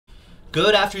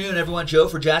Good afternoon, everyone. Joe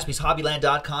for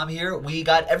JaspysHobbyland.com here. We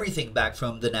got everything back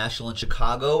from the National in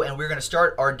Chicago, and we're going to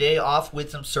start our day off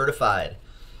with some certified.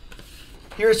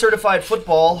 Here's certified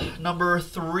football number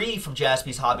 3 from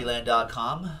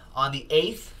JaspysHobbyland.com on the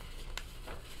 8th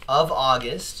of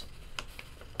August.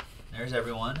 There's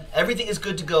everyone. Everything is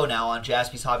good to go now on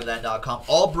JaspysHobbyland.com.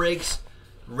 All breaks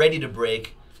ready to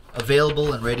break,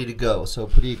 available and ready to go. So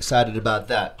pretty excited about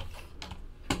that.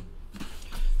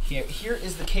 Here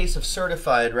is the case of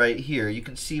certified right here. You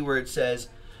can see where it says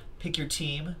pick your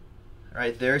team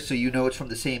right there, so you know it's from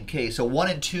the same case. So 1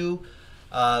 and 2,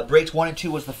 breaks 1 and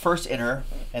 2 was the first inner,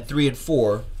 and 3 and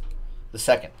 4 the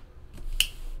second.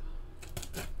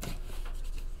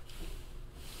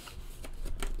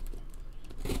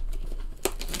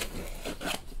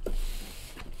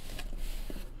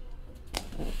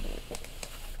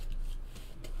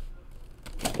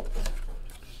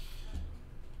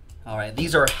 All right,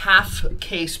 these are half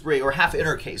case break or half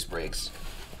inner case breaks.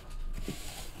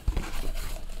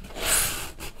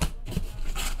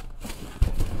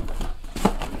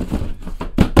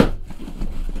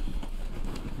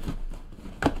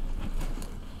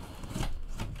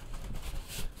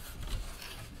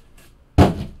 All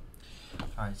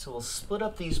right, so we'll split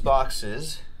up these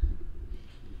boxes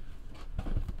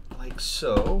like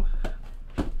so.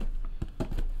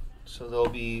 So there'll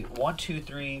be 1, 2,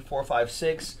 3, 4, 5,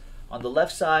 6. On the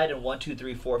left side and 1, 2,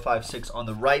 3, 4, 5, 6 on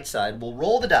the right side. We'll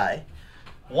roll the die.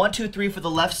 1, 2, 3 for the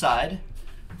left side,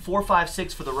 4, 5,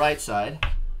 6 for the right side.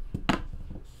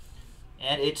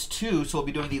 And it's 2, so we'll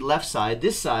be doing the left side.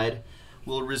 This side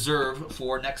we'll reserve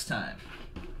for next time,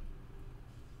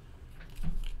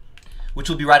 which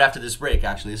will be right after this break,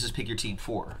 actually. This is pick your team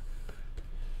 4.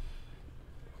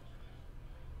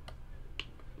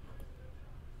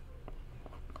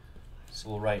 So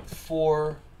we'll write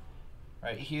 4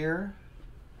 right here,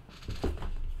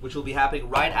 which will be happening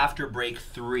right after break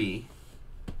 3.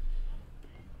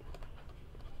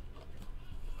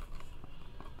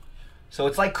 So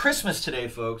it's like Christmas today,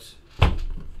 folks.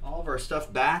 All of our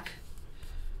stuff back.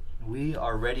 We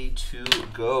are ready to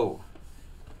go.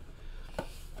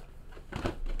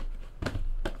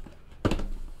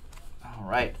 All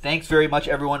right. Thanks very much,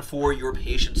 everyone, for your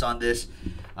patience on this.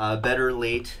 Better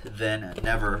late than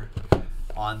never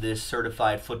on this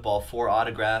certified football. 4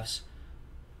 autographs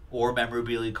or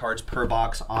memorabilia cards per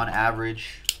box on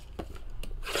average.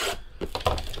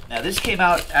 Now this came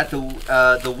out at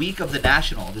the week of the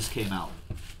National. This came out.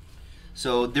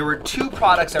 So there were 2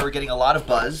 products that were getting a lot of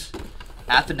buzz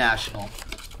at the National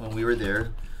when we were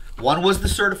there. One was the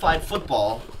certified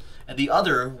football, and the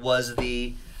other was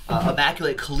the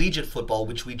Immaculate Collegiate Football,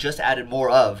 which we just added more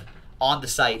of on the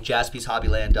site,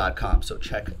 JaspysHobbyland.com. So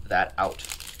check that out.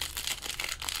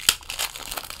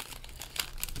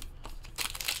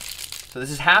 So this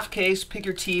is half case, pick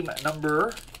your team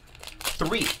number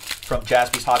 3 from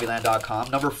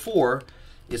JaspysHobbyland.com. Number 4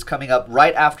 is coming up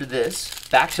right after this,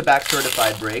 back-to-back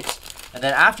certified breaks, and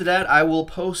then after that I will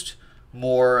post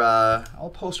more.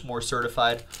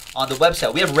 Certified on the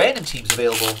website. We have random teams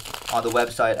available on the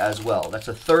website as well. That's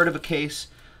a third of a case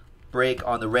break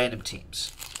on the random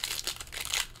teams.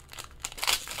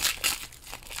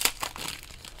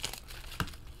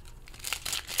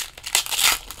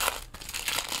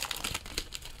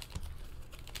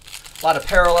 A lot of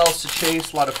parallels to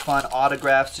chase, a lot of fun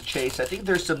autographs to chase. I think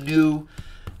there's some new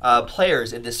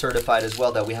players in this certified as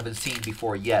well that we haven't seen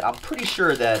before yet. I'm pretty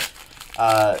sure that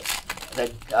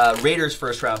Raiders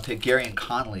first round pick Gary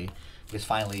Conley is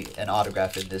finally an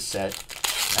autograph in this set.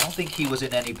 I don't think he was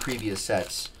in any previous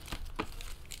sets.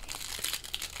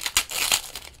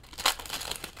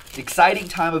 Exciting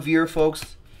time of year,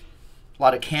 folks. A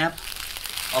lot of camp,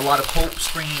 a lot of hope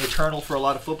springing eternal for a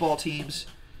lot of football teams.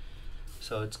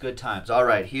 So it's good times. All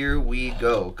right, here we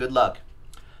go. Good luck.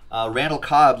 Randall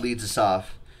Cobb leads us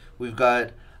off. We've got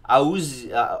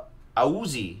Auzi,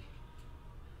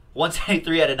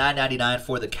 173 out of 999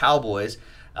 for the Cowboys.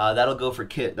 That'll go for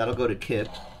Kip. That'll go to Kip.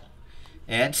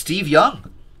 And Steve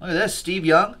Young. Look at this, Steve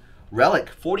Young, relic,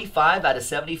 45 out of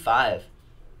 75.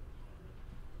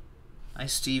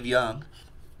 Nice Steve Young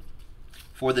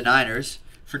for the Niners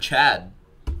for Chad.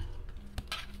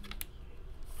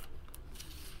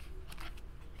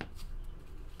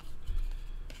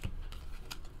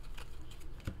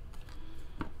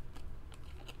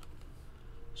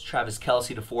 Travis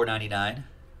Kelce to 499.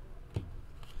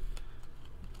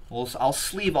 I'll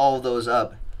sleeve all of those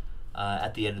up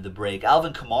at the end of the break.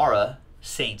 Alvin Kamara,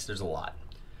 Saints, there's a lot.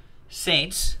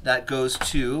 Saints, that goes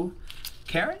to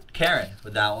Karen? Karen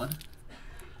with that one.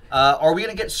 Are we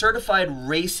going to get certified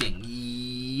racing?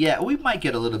 Yeah, we might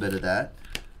get a little bit of that.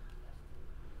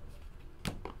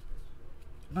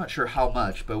 I'm not sure how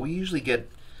much, but we usually get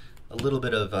a little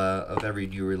bit of every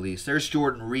new release. There's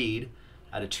Jordan Reed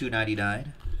out of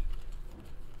 299.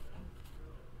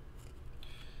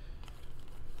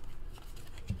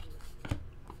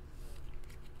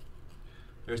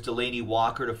 There's Delaney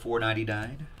Walker to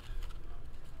 499.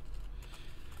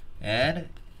 And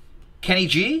Kenny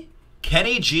G.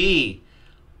 Kenny G.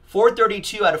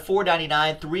 432 out of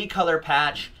 499. 3-color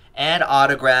patch and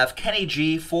autograph. Kenny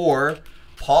G for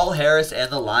Paul Harris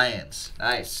and the Lions.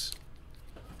 Nice.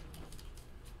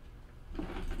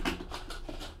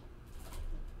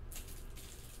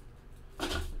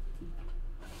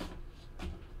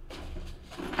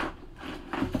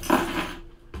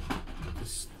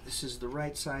 This is the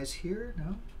right size here,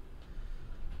 no?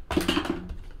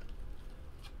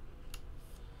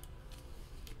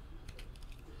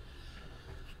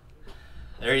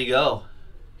 There you go.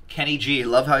 Kenny G.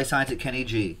 Love how he signs it, Kenny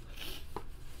G.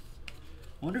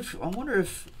 I wonder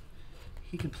if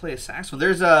he can play a saxophone.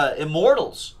 There's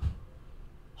Immortals.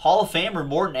 Hall of Famer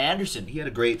Morton Anderson. He had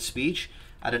a great speech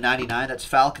out of 99. That's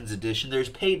Falcons edition. There's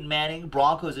Peyton Manning,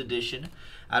 Broncos edition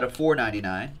out of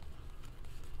 499.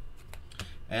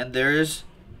 And there's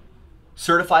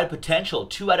Certified Potential,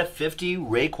 2 out of 50,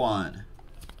 Raekwon.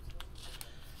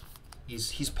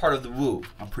 He's part of the Woo,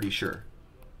 I'm pretty sure.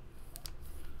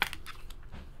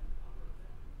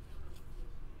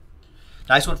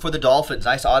 Nice one for the Dolphins.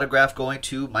 Nice autograph going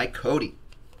to Mike Cody.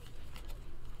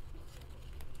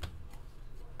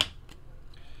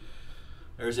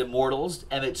 There's Immortals,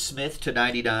 Emmitt Smith to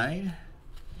 99.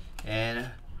 And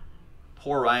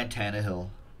poor Ryan Tannehill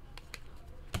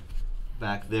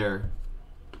back there.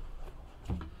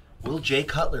 Will Jay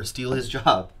Cutler steal his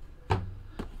job?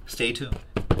 Stay tuned.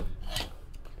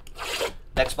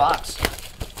 Next box.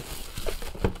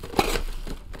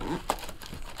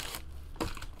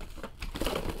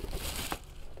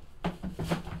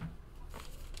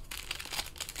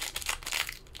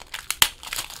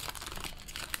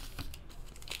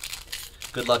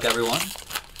 Good luck, everyone.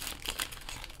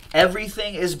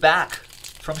 Everything is back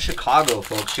from Chicago,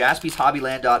 folks.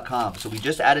 JaspysHobbyland.com. So we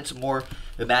just added some more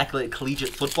Immaculate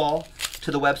Collegiate Football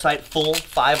to the website. Full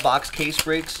 5-box case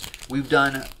breaks. We've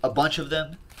done a bunch of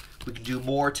them. We can do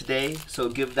more today, so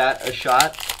give that a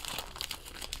shot.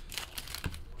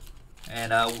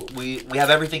 And we have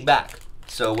everything back.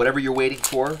 So whatever you're waiting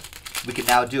for, we can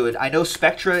now do it. I know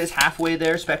Spectra is halfway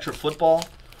there. Spectra Football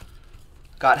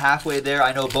got halfway there.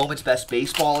 I know Bowman's Best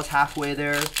Baseball is halfway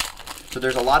there. So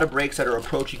there's a lot of breaks that are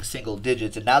approaching single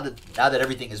digits. And now that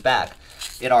everything is back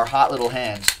in our hot little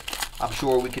hands, I'm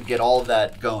sure we could get all of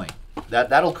that going.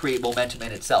 That'll create momentum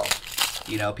in itself.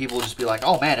 You know, people will just be like,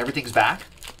 oh man, everything's back.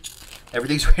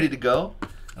 Everything's ready to go.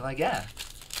 I'm like, yeah.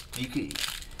 You can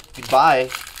buy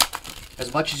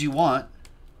as much as you want.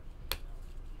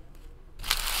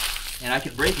 And I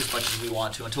can break as much as we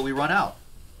want to until we run out.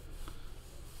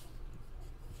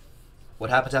 What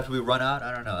happens after we run out?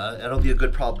 I don't know. That'll be a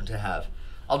good problem to have.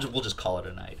 We'll just call it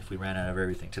a night if we ran out of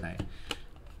everything tonight.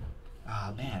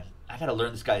 Oh man, I gotta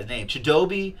learn this guy's name.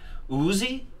 Chidobe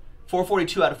Uzi,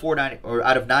 442 out of 490 or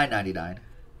out of 999.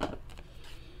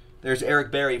 There's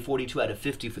Eric Berry, 42 out of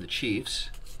 50 for the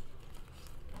Chiefs.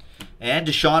 And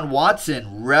Deshaun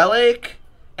Watson, relic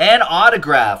and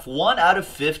autograph, 1 out of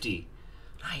 50.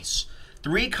 Nice.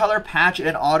 3-color patch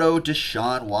and auto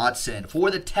Deshaun Watson for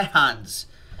the Texans.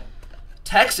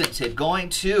 Texans hit going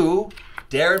to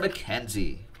Darren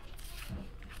McKenzie.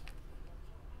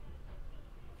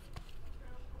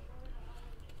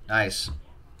 Nice.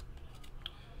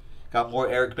 Got more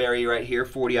Eric Berry right here,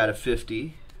 40 out of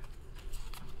 50.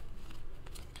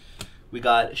 We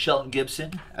got Shelton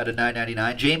Gibson out of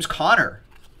 999. James Conner.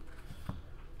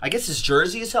 I guess his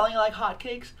jersey is selling like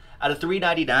hotcakes out of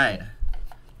 399.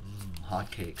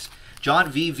 Hotcakes.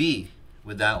 John VV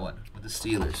with that one, with the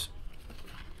Steelers.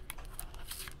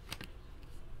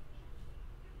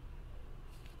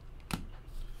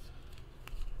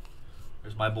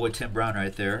 There's my boy Tim Brown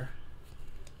right there.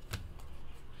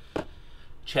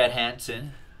 Chad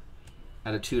Hansen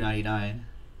out of 299.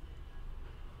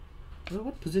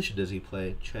 What position does he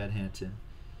play, Chad Hansen?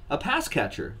 A pass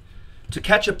catcher. To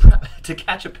catch a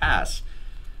pass.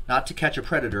 Not to catch a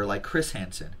predator like Chris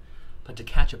Hansen, but to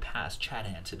catch a pass, Chad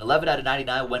Hansen. 11 out of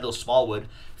 99, Wendell Smallwood.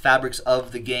 Fabrics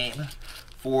of the game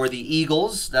for the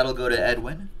Eagles. That'll go to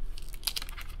Edwin.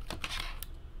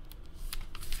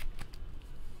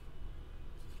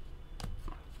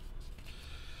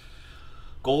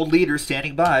 Gold leader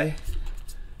standing by.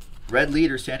 Red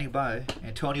leader standing by.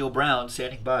 Antonio Brown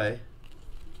standing by.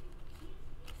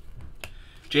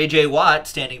 J.J. Watt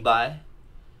standing by.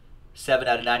 7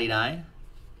 out of 99.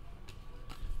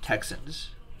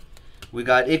 Texans. We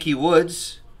got Icky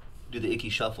Woods. Do the Icky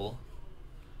Shuffle.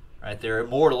 Right there.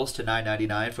 Immortals to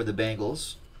 $9.99 for the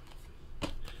Bengals.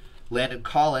 Landon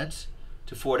Collins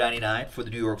to $4.99 for the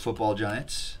New York Football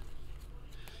Giants.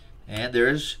 And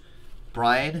there's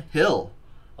Brian Hill.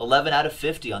 11 out of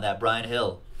 50 on that Brian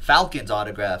Hill. Falcons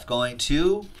autograph going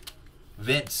to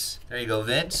Vince. There you go,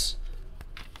 Vince.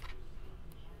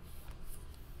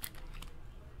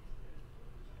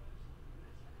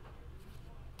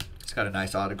 It's got a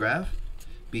nice autograph.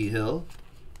 B. Hill.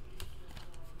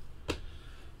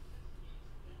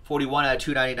 41 out of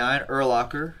 299.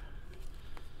 Urlacher.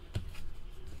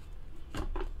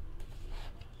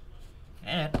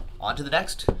 And on to the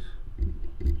next.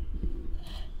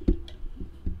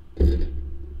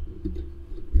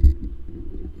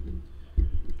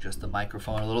 Just the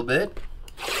microphone a little bit.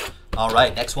 All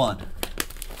right, next one.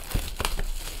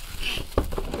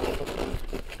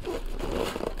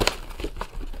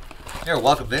 You're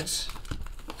welcome, Vince.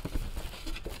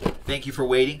 Thank you for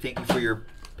waiting. Thank you for your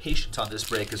patience on this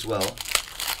break as well.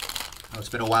 I know it's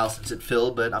been a while since it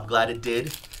filled, but I'm glad it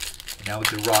did. And now we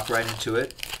can rock right into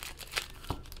it.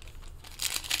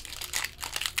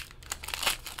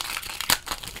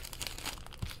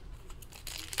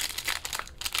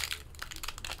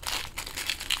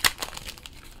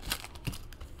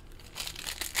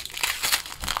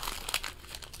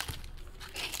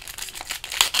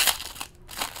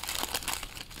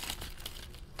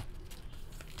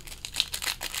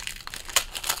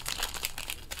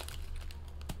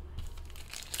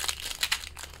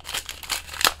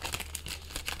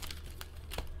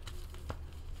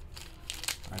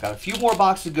 Got a few more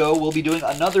boxes to go. We'll be doing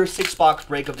another 6-box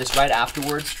break of this right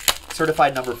afterwards.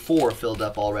 Certified number 4 filled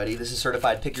up already. This is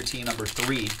certified pick your team number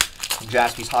 3 from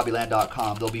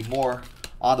JaspysHobbyland.com. There'll be more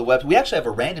on the web. We actually have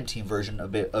a random team version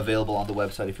available on the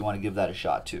website if you want to give that a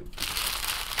shot too.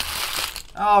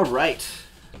 All right,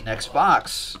 next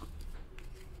box.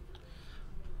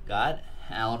 Got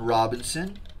Allen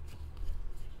Robinson,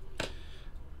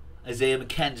 Isaiah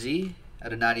McKenzie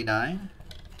at a 99.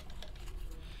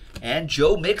 And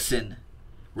Joe Mixon,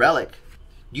 relic,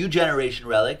 new generation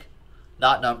relic,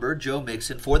 not numbered, Joe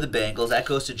Mixon for the Bengals. That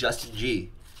goes to Justin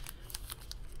G.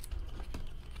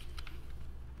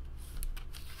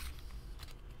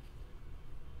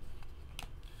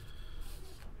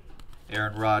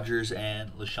 Aaron Rodgers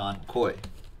and LaShawn McCoy.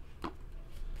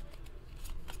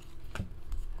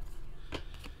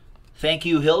 Thank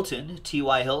you, Hilton.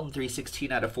 T.Y. Hilton,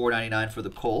 316 out of 499 for the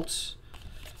Colts.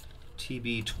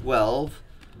 TB12.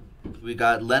 We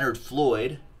got Leonard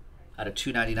Floyd out of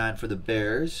 299 for the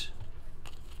Bears.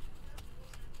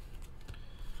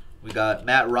 We got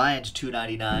Matt Ryan to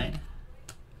 299.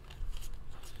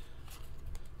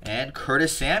 And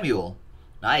Curtis Samuel.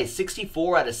 Nice.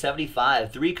 64 out of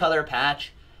 75. 3-color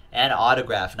patch and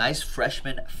autograph. Nice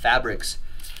freshman fabrics.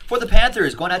 For the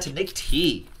Panthers, going out to Nick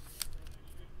T.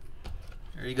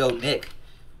 There you go, Nick.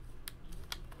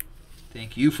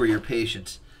 Thank you for your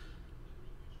patience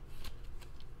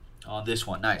on this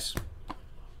one. Nice.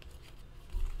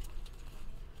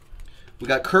 We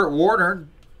got Kurt Warner,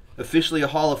 officially a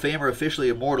Hall of Famer, officially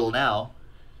immortal now,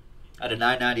 at a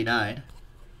 $9.99.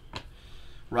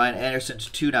 Ryan Anderson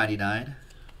to $2.99.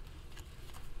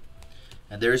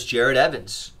 And there's Jared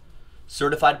Evans,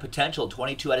 certified potential,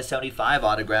 22 out of 75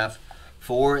 autograph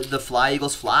for the Fly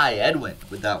Eagles Fly. Edwin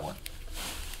with that one.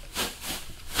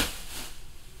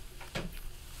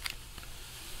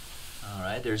 All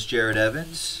right, there's Jared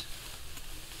Evans.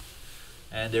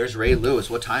 And there's Ray Lewis.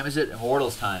 What time is it?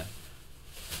 Immortals time.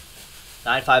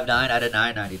 959 out of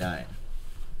 999.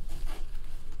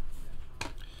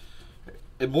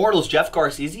 Immortals, Jeff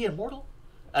Garcia. Is he immortal?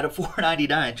 Out of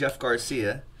 499, Jeff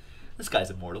Garcia. This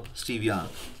guy's immortal. Steve Young.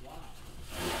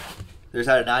 There's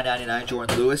out of 999,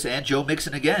 Jordan Lewis. And Joe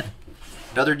Mixon again.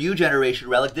 Another new generation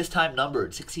relic, this time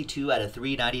numbered. 62 out of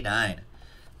 399.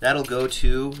 That'll go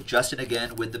to Justin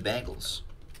again with the Bengals.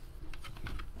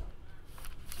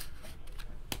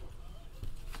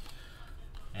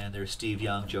 And there's Steve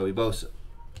Young, Joey Bosa.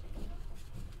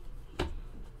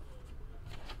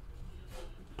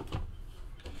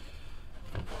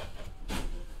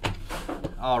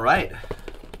 All right.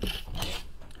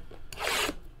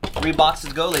 3 boxes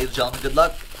to go, ladies and gentlemen. Good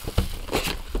luck.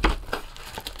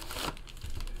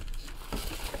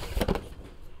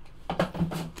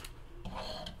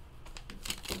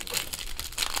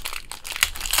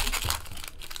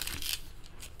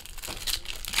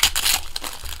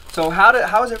 So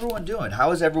how is everyone doing?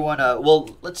 How is everyone?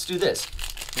 Well, let's do this.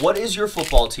 What is your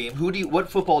football team?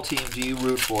 What football team do you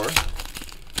root for?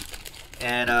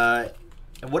 And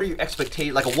what are your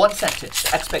expectations? Like a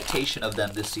 1-sentence expectation of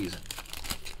them this season.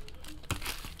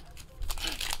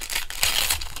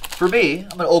 For me,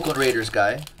 I'm an Oakland Raiders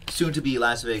guy, soon to be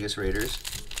Las Vegas Raiders.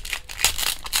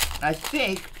 And I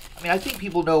think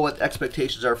people know what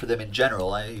expectations are for them in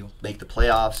general. You make the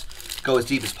playoffs, go as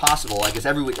deep as possible. I guess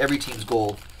every team's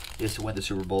goal is to win the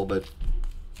Super Bowl, but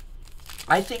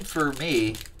I think for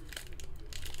me,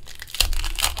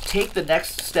 take the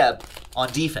next step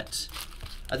on defense.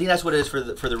 I think that's what it is for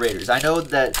the Raiders. I know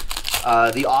that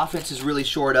the offense is really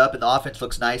shored up, and the offense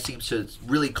looks nice. Seems to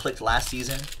really clicked last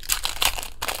season.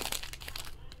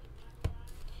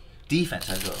 Defense,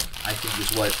 I think,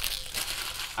 is what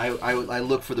I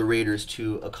look for the Raiders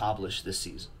to accomplish this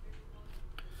season.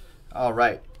 All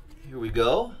right, here we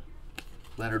go.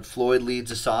 Leonard Floyd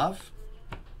leads us off.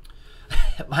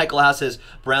 Michael House says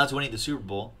Browns winning the Super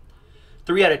Bowl.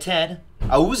 3 out of 10.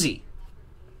 Auzi.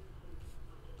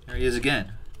 There he is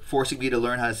again, forcing me to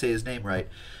learn how to say his name right.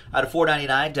 Out of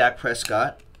 499, Dak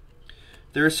Prescott.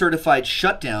 Their certified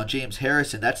shutdown, James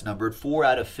Harrison. That's numbered 4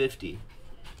 out of 50.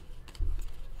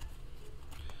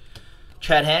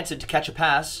 Chad Hansen to catch a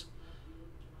pass.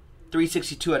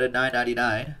 362 out of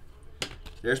 999.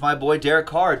 There's my boy Derek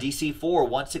Carr, DC4,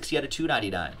 160 out of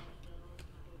 299.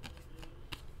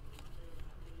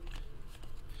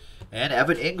 And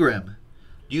Evan Ingram,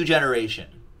 New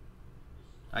Generation.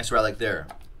 Nice relic there.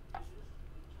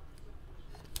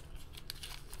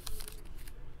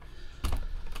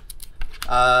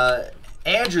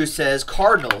 Andrew says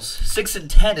Cardinals 6 and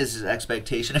 10 is his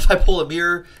expectation. If I pull a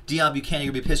mirror, Deion Buchanan,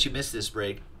 you're gonna be pissed you missed this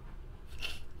break.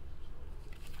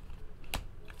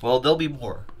 Well, there'll be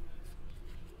more.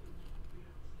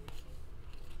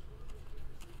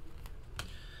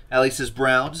 Ellie says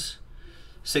Browns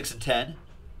 6 and 10,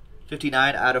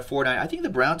 59 out of 499. I think the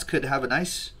Browns could have a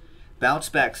nice bounce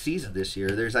back season this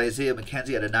year. There's Isaiah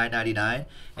McKenzie at a 999,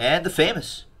 and the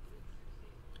famous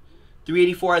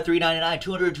 384 out of 399,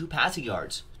 202 passing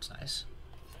yards. It's nice.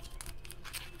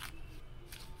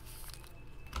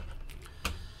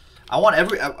 I want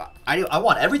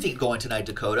everything going tonight,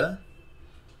 Dakota.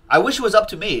 I wish it was up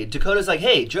to me. Dakota's like,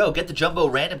 hey, Joe, get the jumbo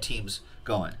random teams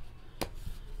going.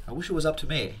 I wish it was up to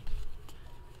me.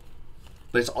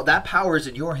 But that power is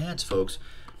in your hands, folks.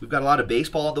 We've got a lot of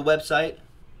baseball on the website.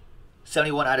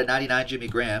 71 out of 99, Jimmy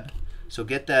Graham. So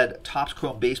get that Topps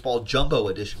Chrome Baseball Jumbo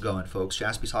Edition going, folks.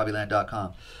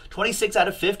 JaspysHobbyland.com. 26 out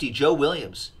of 50, Joe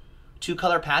Williams.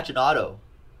 2-color patch and auto.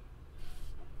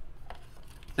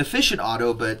 Efficient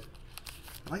auto, but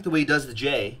I like the way he does the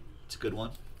J. It's a good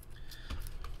one.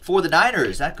 For the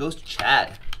Niners, that goes to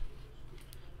Chad.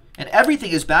 And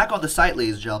everything is back on the site,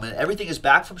 ladies and gentlemen. Everything is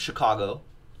back from Chicago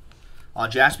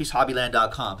on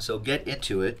JaspysHobbyland.com. So get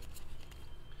into it.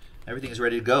 Everything is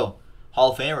ready to go.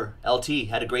 Hall of Famer, LT,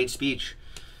 had a great speech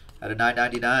out of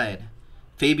 999.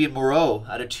 Fabian Moreau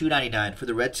out of 299 for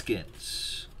the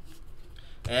Redskins.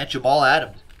 And Jamal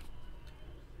Adams,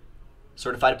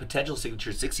 certified potential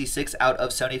signature, 66 out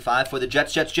of 75 for the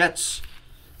Jets.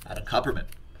 Adam Kupperman.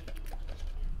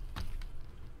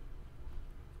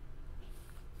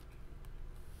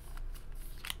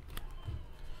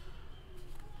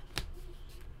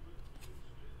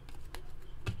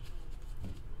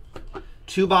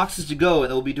 Two boxes to go,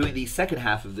 and we'll be doing the second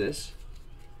half of this.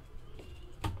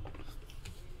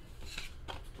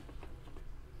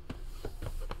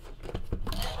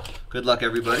 Good luck,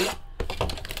 everybody.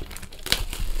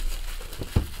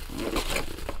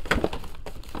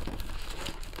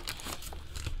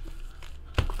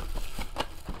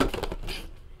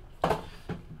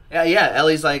 Yeah.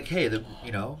 Ellie's like, hey,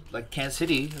 like Kansas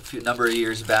City a number of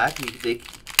years back, they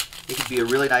could be a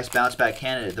really nice bounce back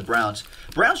candidate. The Browns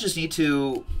just need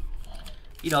to,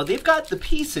 they've got the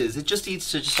pieces. It just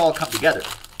needs to all come together.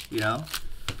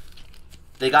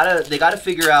 They gotta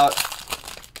figure out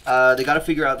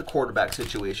the quarterback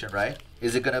situation, right?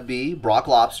 Is it gonna be Brock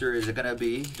Lobster? Is it gonna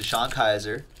be Deshaun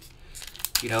Kaiser?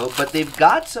 But they've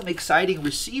got some exciting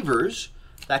receivers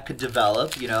that could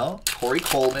develop. Corey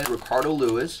Coleman, Ricardo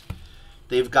Lewis.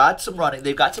 They've got some running.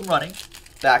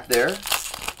 Back there.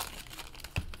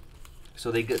 So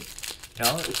they get,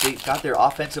 if they got their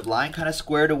offensive line kind of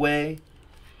squared away,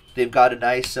 they've got a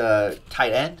nice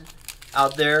tight end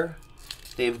out there.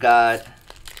 They've got,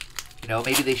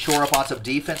 maybe they shore up on some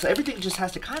defense. Everything just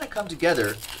has to kind of come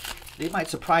together. They might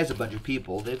surprise a bunch of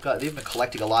people. They've been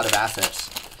collecting a lot of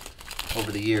assets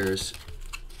over the years.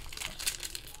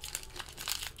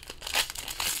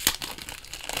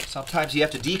 Sometimes you have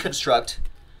to deconstruct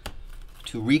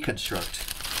to reconstruct.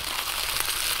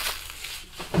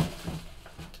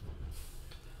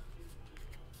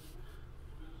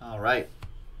 All right.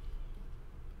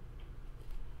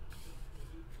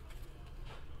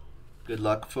 Good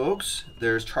luck, folks.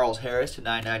 There's Charles Harris to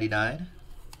 999.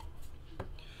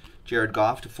 Jared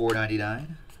Goff to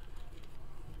 499.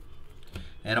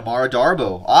 And Amara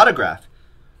Darboh, autograph.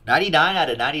 99 out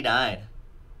of 99.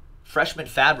 Freshman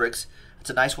Fabrics. That's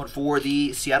a nice one for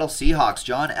the Seattle Seahawks.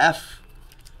 John F.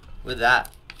 with that.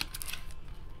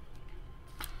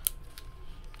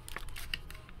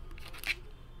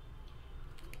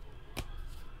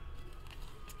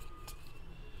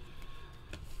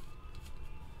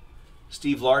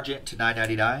 Steve Largent to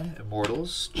 999.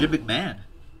 Immortals. Jim McMahon.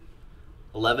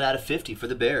 11 out of 50 for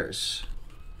the Bears.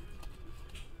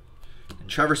 And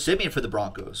Trevor Siemian for the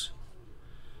Broncos.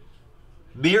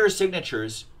 Mirror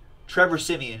signatures. Trevor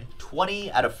Siemian,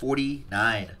 20 out of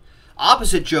 49.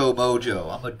 Opposite Joe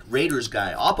Mojo. I'm a Raiders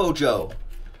guy. Oppo Joe.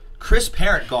 Chris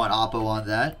Parent gone Oppo on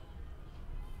that.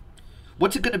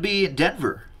 What's it going to be in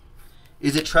Denver?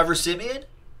 Is it Trevor Siemian?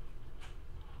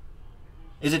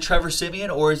 Is it Trevor Siemian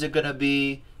or is it going to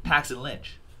be Paxton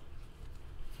Lynch?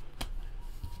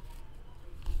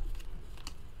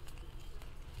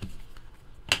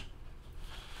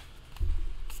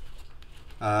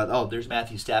 There's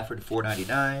Matthew Stafford,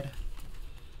 $4.99.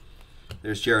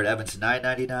 There's Jared Evans,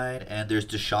 $9.99. And there's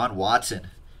Deshaun Watson,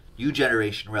 new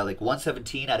generation relic,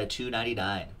 117 out of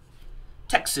 299.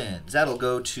 Texans, that'll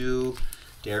go to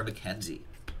Darren McKenzie.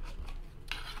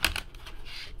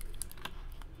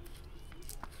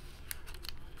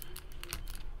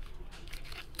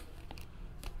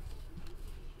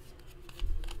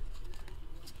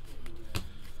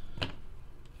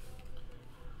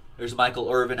 There's Michael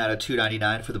Irvin out of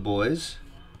 299 for the boys.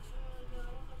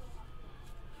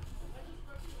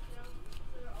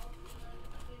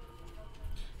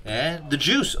 And the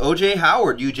Juice, O.J.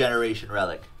 Howard, new generation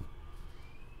relic.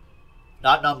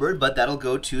 Not numbered, but that'll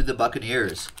go to the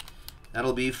Buccaneers.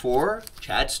 That'll be for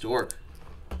Chad Stork.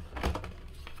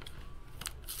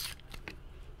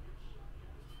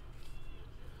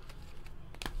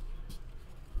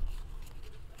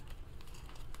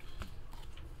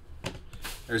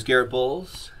 There's Garrett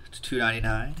Bowles to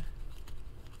 299.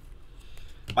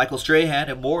 Michael Strahan,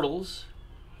 Immortals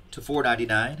to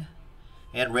 499.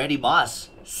 And Randy Moss,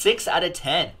 6 out of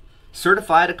 10.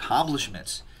 Certified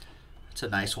accomplishments. That's a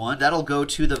nice one. That'll go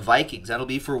to the Vikings. That'll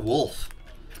be for Wolf.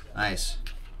 Nice.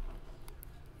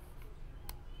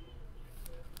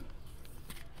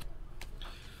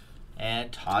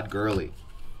 And Todd Gurley.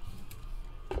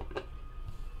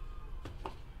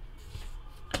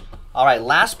 All right,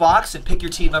 last box and pick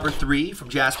your team number 3 from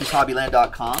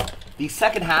JaspysHobbyland.com. The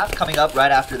second half coming up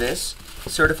right after this.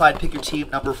 Certified pick your team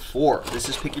number 4. This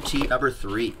is pick your team number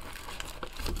 3.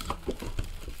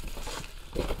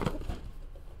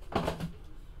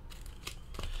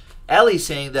 Ellie's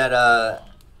saying that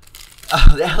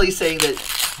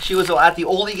she was at the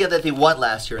only game that they won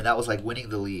last year, and that was like winning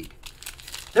the league.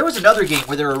 There was another game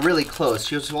where they were really close.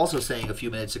 She was also saying a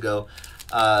few minutes ago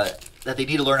that they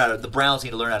need to learn how to, the Browns need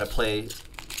to learn how to play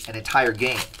an entire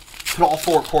game. Put all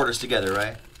 4 quarters together,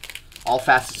 right? All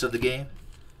facets of the game.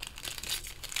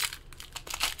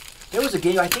 There was a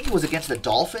game, I think it was against the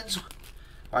Dolphins,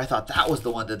 where I thought that was the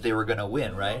one that they were going to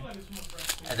win, right?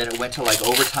 And then it went to like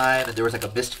overtime, and there was like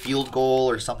a missed field goal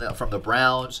or something from the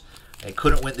Browns. They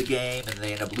couldn't win the game, and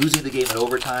they ended up losing the game in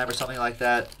overtime or something like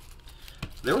that.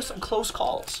 There were some close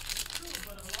calls.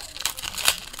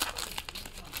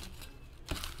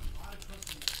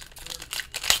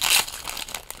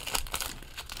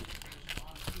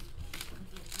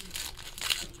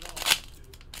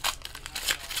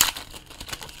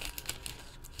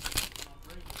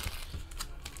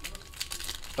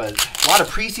 But a lot of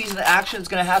preseason action is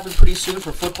going to happen pretty soon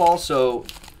for football, so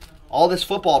all this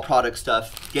football product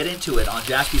stuff, get into it on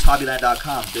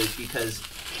JaspysHobbyland.com because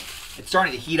it's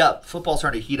starting to heat up. Football's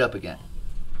starting to heat up again.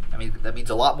 I mean, that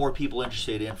means a lot more people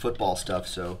interested in football stuff,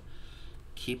 so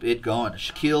keep it going.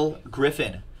 Shaquille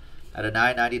Griffin at a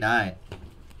 $9.99.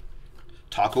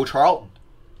 Taco Charlton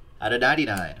at a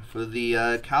 $99 for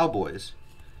the Cowboys.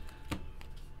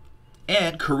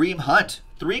 And Kareem Hunt,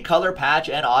 3-color patch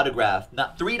and autograph.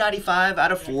 $3.95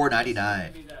 out of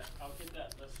 $4.99.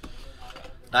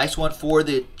 Nice one for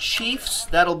the Chiefs.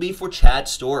 That'll be for Chad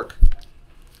Stork.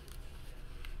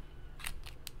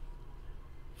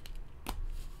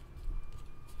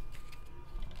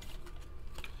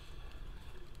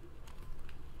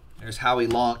 There's Howie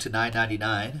Long to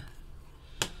 $9.99.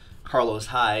 Carlos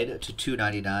Hyde to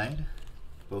 $2.99.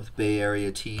 Both Bay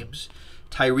Area teams.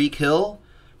 Tyreek Hill,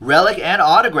 relic and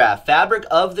autograph. Fabric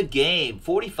of the game.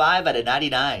 45 out of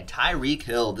 99. Tyreek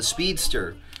Hill, the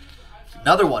speedster.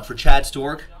 Another one for Chad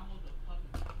Stork.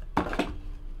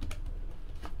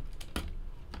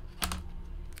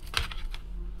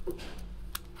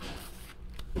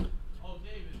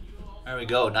 There we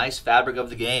go. Nice fabric of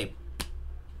the game.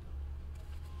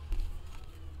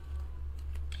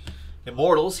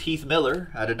 Immortals, Heath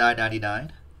Miller out of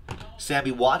 999.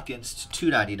 Sammy Watkins to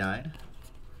 299.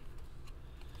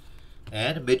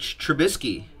 And Mitch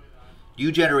Trubisky,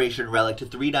 New Generation Relic to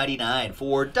 399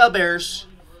 for the Bears.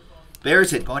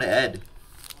 Bears hit, going to Ed.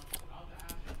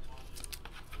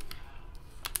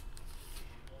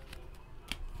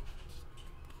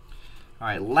 All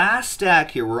right, last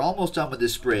stack here. We're almost done with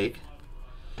this break.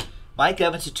 Mike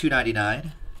Evans to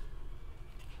 299.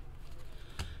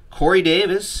 Corey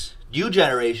Davis, New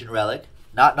Generation Relic.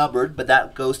 Not numbered, but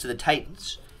that goes to the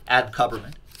Titans. Adam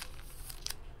Kupperman.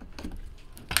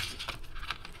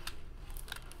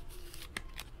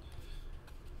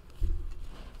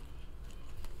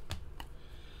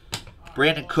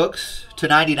 Brandon Cooks to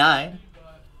 99.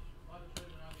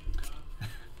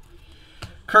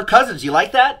 Kirk Cousins, you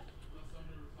like that?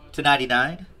 To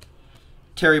 99.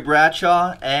 Terry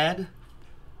Bradshaw and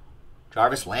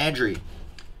Jarvis Landry.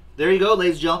 There you go,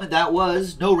 ladies and gentlemen. That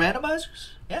was no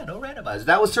randomizers. Yeah, no randomizers.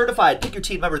 That was certified. Pick your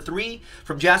team number 3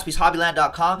 from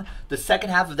JaspysHobbyland.com. The second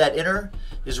half of that inner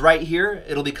is right here.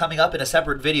 It'll be coming up in a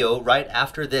separate video right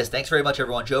after this. Thanks very much,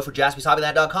 everyone. Joe for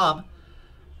JaspysHobbyland.com.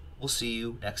 We'll see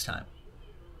you next time.